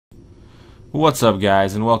What's up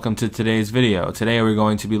guys, and welcome to today's video. Today we're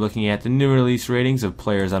going to be looking at the new release ratings of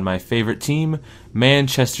players on my favorite team,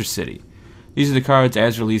 Manchester City. These are the cards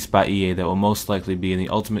as released by EA that will most likely be in the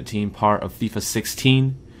Ultimate Team part of FIFA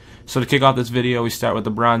 16. So to kick off this video, we start with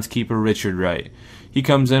the bronze keeper Richard Wright. He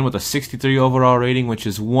comes in with a 63 overall rating, which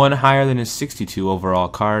is one higher than his 62 overall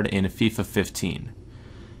card in FIFA 15.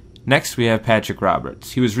 Next we have Patrick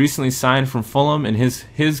Roberts. He was recently signed from Fulham, and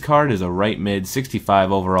his card is a right mid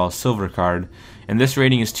 65 overall silver card, and this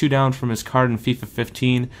rating is 2 down from his card in FIFA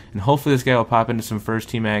 15, and hopefully this guy will pop into some first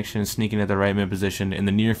team action and sneak in at the right mid position in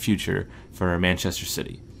the near future for Manchester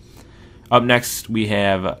City. Up next we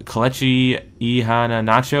have Kelechi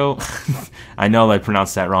Iheanacho. I know I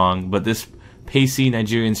pronounced that wrong, but this pacey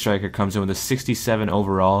Nigerian striker comes in with a 67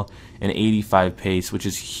 overall and 85 pace, which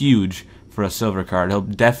is huge for a silver card. He'll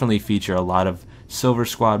definitely feature a lot of silver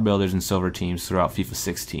squad builders and silver teams throughout FIFA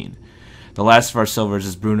 16. The last of our silvers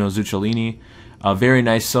is Bruno Zuccolini, a very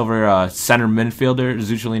nice silver center midfielder.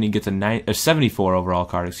 Zuccolini gets a 74 overall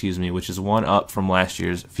card, which is one up from last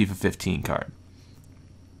year's FIFA 15 card.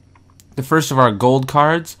 The first of our gold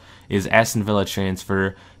cards is Aston Villa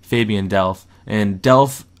transfer Fabian Delph, and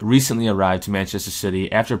Delph recently arrived to Manchester City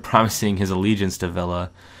after promising his allegiance to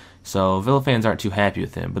Villa. So Villa fans aren't too happy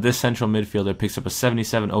with him, but this central midfielder picks up a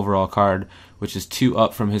 77 overall card, which is 2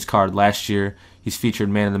 up from his card last year. He's featured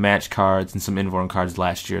man of the match cards and some Inborn cards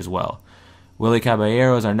last year as well. Willy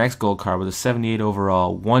Caballero is our next gold card with a 78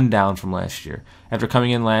 overall, 1 down from last year. After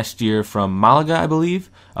coming in last year from Malaga, I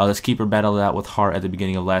believe, this keeper battled it out with Hart at the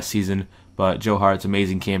beginning of last season, but Joe Hart's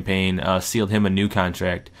amazing campaign sealed him a new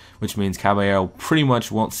contract, which means Caballero pretty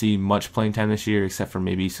much won't see much playing time this year except for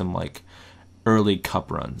maybe some early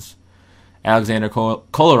cup runs. Alexander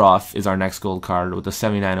Kolarov is our next gold card with a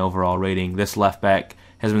 79 overall rating. This left back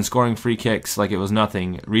has been scoring free kicks like it was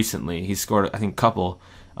nothing recently. He's scored, I think, a couple.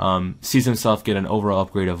 Sees himself get an overall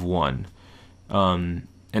upgrade of 1. And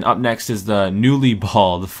up next is the newly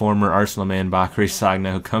bald former Arsenal man Bakary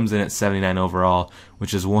Sagna, who comes in at 79 overall,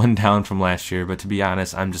 which is 1 down from last year. But to be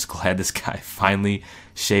honest, I'm just glad this guy finally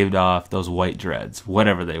shaved off those white dreads,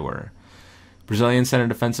 whatever they were. Brazilian center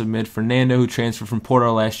defensive mid Fernando, who transferred from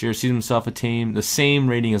Porto last year, sees himself attain the same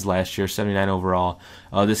rating as last year, 79 overall.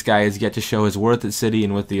 This guy has yet to show his worth at City,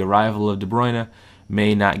 and with the arrival of De Bruyne,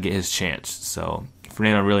 may not get his chance. So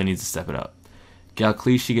Fernando really needs to step it up. Gal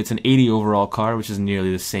Clichy gets an 80 overall card, which is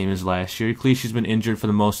nearly the same as last year. Clichy's been injured for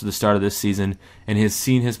the most of the start of this season, and has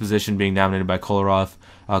seen his position being dominated by Kolarov.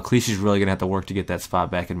 Clichy's really going to have to work to get that spot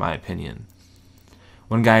back, in my opinion.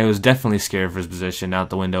 One guy who is definitely scared for his position now that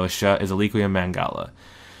the window is shut is Aliquia Mangala.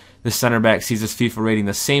 This center back sees his FIFA rating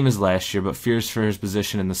the same as last year, but fears for his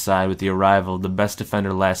position in the side with the arrival of the best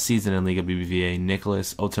defender last season in Liga BBVA,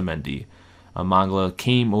 Nicolas Otamendi. Mangala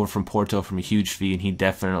came over from Porto from a huge fee, and he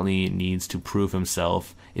definitely needs to prove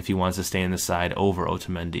himself if he wants to stay in the side over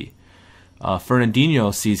Otamendi.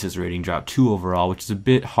 Fernandinho sees his rating drop 2 overall, which is a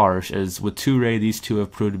bit harsh, as with Touré, these two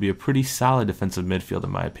have proved to be a pretty solid defensive midfield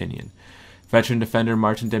in my opinion. Veteran defender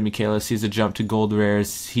Martin Demichelis sees a jump to gold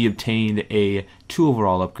rares. He obtained a 2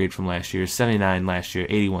 overall upgrade from last year, 79 last year,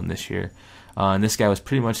 81 this year. And this guy was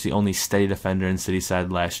pretty much the only steady defender in City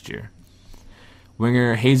side last year.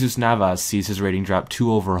 Winger Jesus Navas sees his rating drop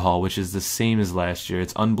 2 overall, which is the same as last year.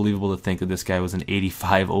 It's unbelievable to think that this guy was an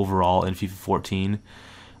 85 overall in FIFA 14.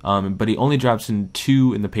 But he only drops in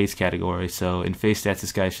 2 in the pace category, so in face stats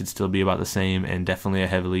this guy should still be about the same, and definitely a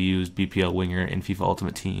heavily used BPL winger in FIFA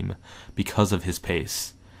Ultimate Team because of his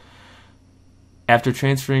pace. After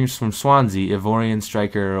transferring from Swansea, Ivorian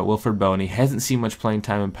striker Wilfred Boney hasn't seen much playing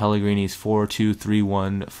time in Pellegrini's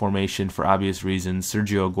 4-2-3-1 formation for obvious reasons.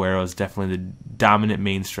 Sergio Aguero is definitely the dominant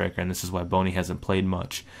main striker, and this is why Boney hasn't played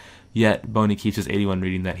much. Yet, Boney keeps his 81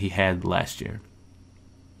 rating that he had last year.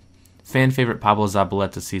 Fan favorite Pablo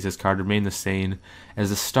Zabaleta sees his card remain the same as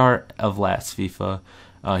the start of last FIFA.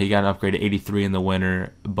 He got an upgrade to 83 in the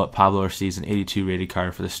winter, but Pablo receives an 82 rated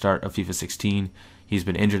card for the start of FIFA 16. He's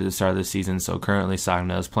been injured at the start of the season, so currently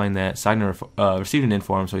Sagna is playing that. Sagna received an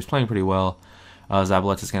inform, so he's playing pretty well.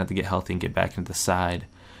 Zabaleta's going to have to get healthy and get back into the side.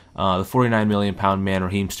 The £49 million man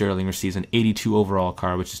Raheem Sterling receives an 82 overall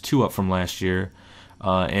card, which is 2 up from last year,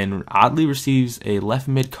 and oddly receives a left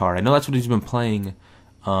mid card. I know that's what he's been playing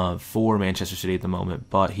for Manchester City at the moment,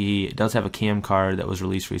 but he does have a cam card that was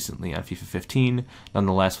released recently on FIFA 15.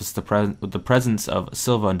 Nonetheless, with the presence of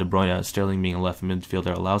Silva and De Bruyne, Sterling being a left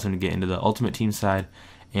midfielder allows him to get into the Ultimate Team side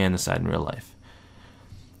and the side in real life.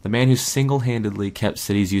 The man who single-handedly kept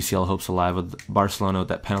City's UCL hopes alive with Barcelona with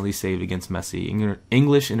that penalty saved against Messi,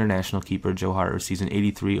 English international keeper Joe Hart receives an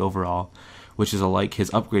 83 overall, which is like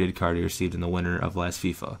his upgraded card he received in the winter of last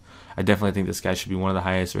FIFA. I definitely think this guy should be one of the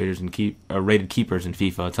highest rated keepers in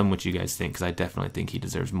FIFA. Tell me what you guys think, because I definitely think he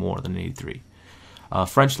deserves more than an 83.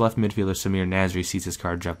 French left midfielder Samir Nasri sees his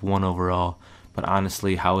card drop 1 overall, but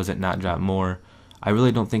honestly, how is it not dropped more? I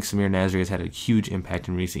really don't think Samir Nasri has had a huge impact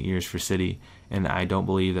in recent years for City, and I don't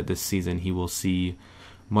believe that this season he will see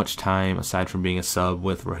much time aside from being a sub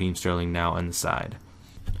with Raheem Sterling now on the side.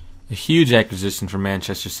 A huge acquisition for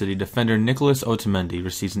Manchester City, defender Nicolas Otamendi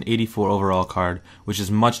receives an 84 overall card, which is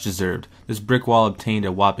much deserved. This brick wall obtained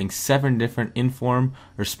a whopping 7 different inform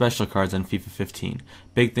or special cards on FIFA 15.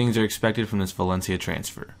 Big things are expected from this Valencia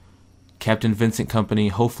transfer. Captain Vincent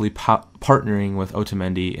Kompany, hopefully partnering with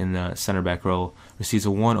Otamendi in the center back role, receives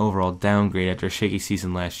a 1 overall downgrade after a shaky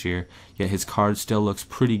season last year, yet his card still looks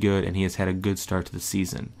pretty good and he has had a good start to the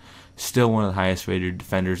season. Still one of the highest rated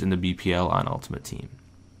defenders in the BPL on Ultimate Team.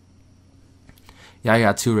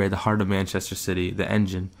 Yaya Toure, the heart of Manchester City, the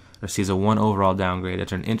engine, receives a 1 overall downgrade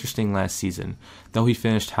after an interesting last season. Though he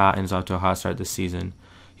finished hot and is off to a hot start this season,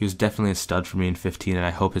 he was definitely a stud for me in 15, and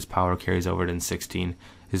I hope his power carries over in 16.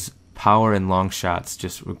 His power and long shots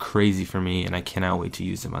just were crazy for me, and I cannot wait to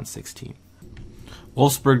use them on 16.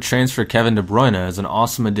 Wolfsburg transfer Kevin De Bruyne is an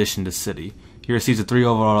awesome addition to City. He receives a 3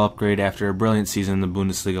 overall upgrade after a brilliant season in the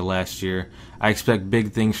Bundesliga last year. I expect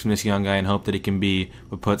big things from this young guy and hope that he can be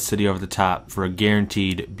what puts City over the top for a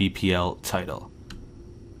guaranteed BPL title.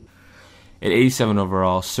 At 87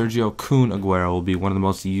 overall, Sergio Kun Aguero will be one of the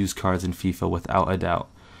most used cards in FIFA without a doubt.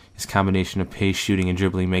 His combination of pace, shooting, and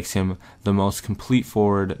dribbling makes him the most complete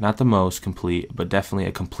forward, not the most complete, but definitely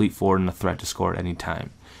a complete forward and a threat to score at any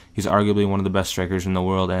time. He's arguably one of the best strikers in the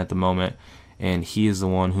world at the moment, and he is the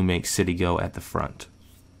one who makes City go at the front.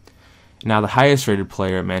 Now, the highest rated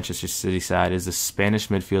player at Manchester City side is the Spanish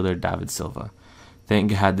midfielder David Silva.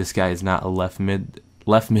 Thank God this guy is not a left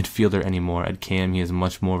midfielder anymore. At Cam, he is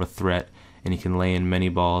much more of a threat, and he can lay in many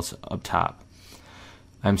balls up top.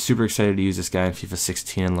 I'm super excited to use this guy in FIFA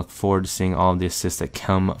 16 and look forward to seeing all of the assists that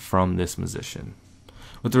come from this position.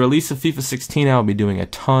 With the release of FIFA 16, I will be doing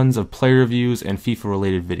tons of player reviews and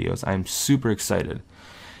FIFA-related videos. I'm super excited.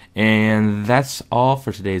 And that's all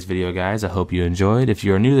for today's video, guys. I hope you enjoyed. If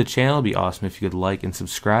you are new to the channel, it'd be awesome if you could like and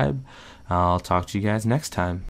subscribe. I'll talk to you guys next time.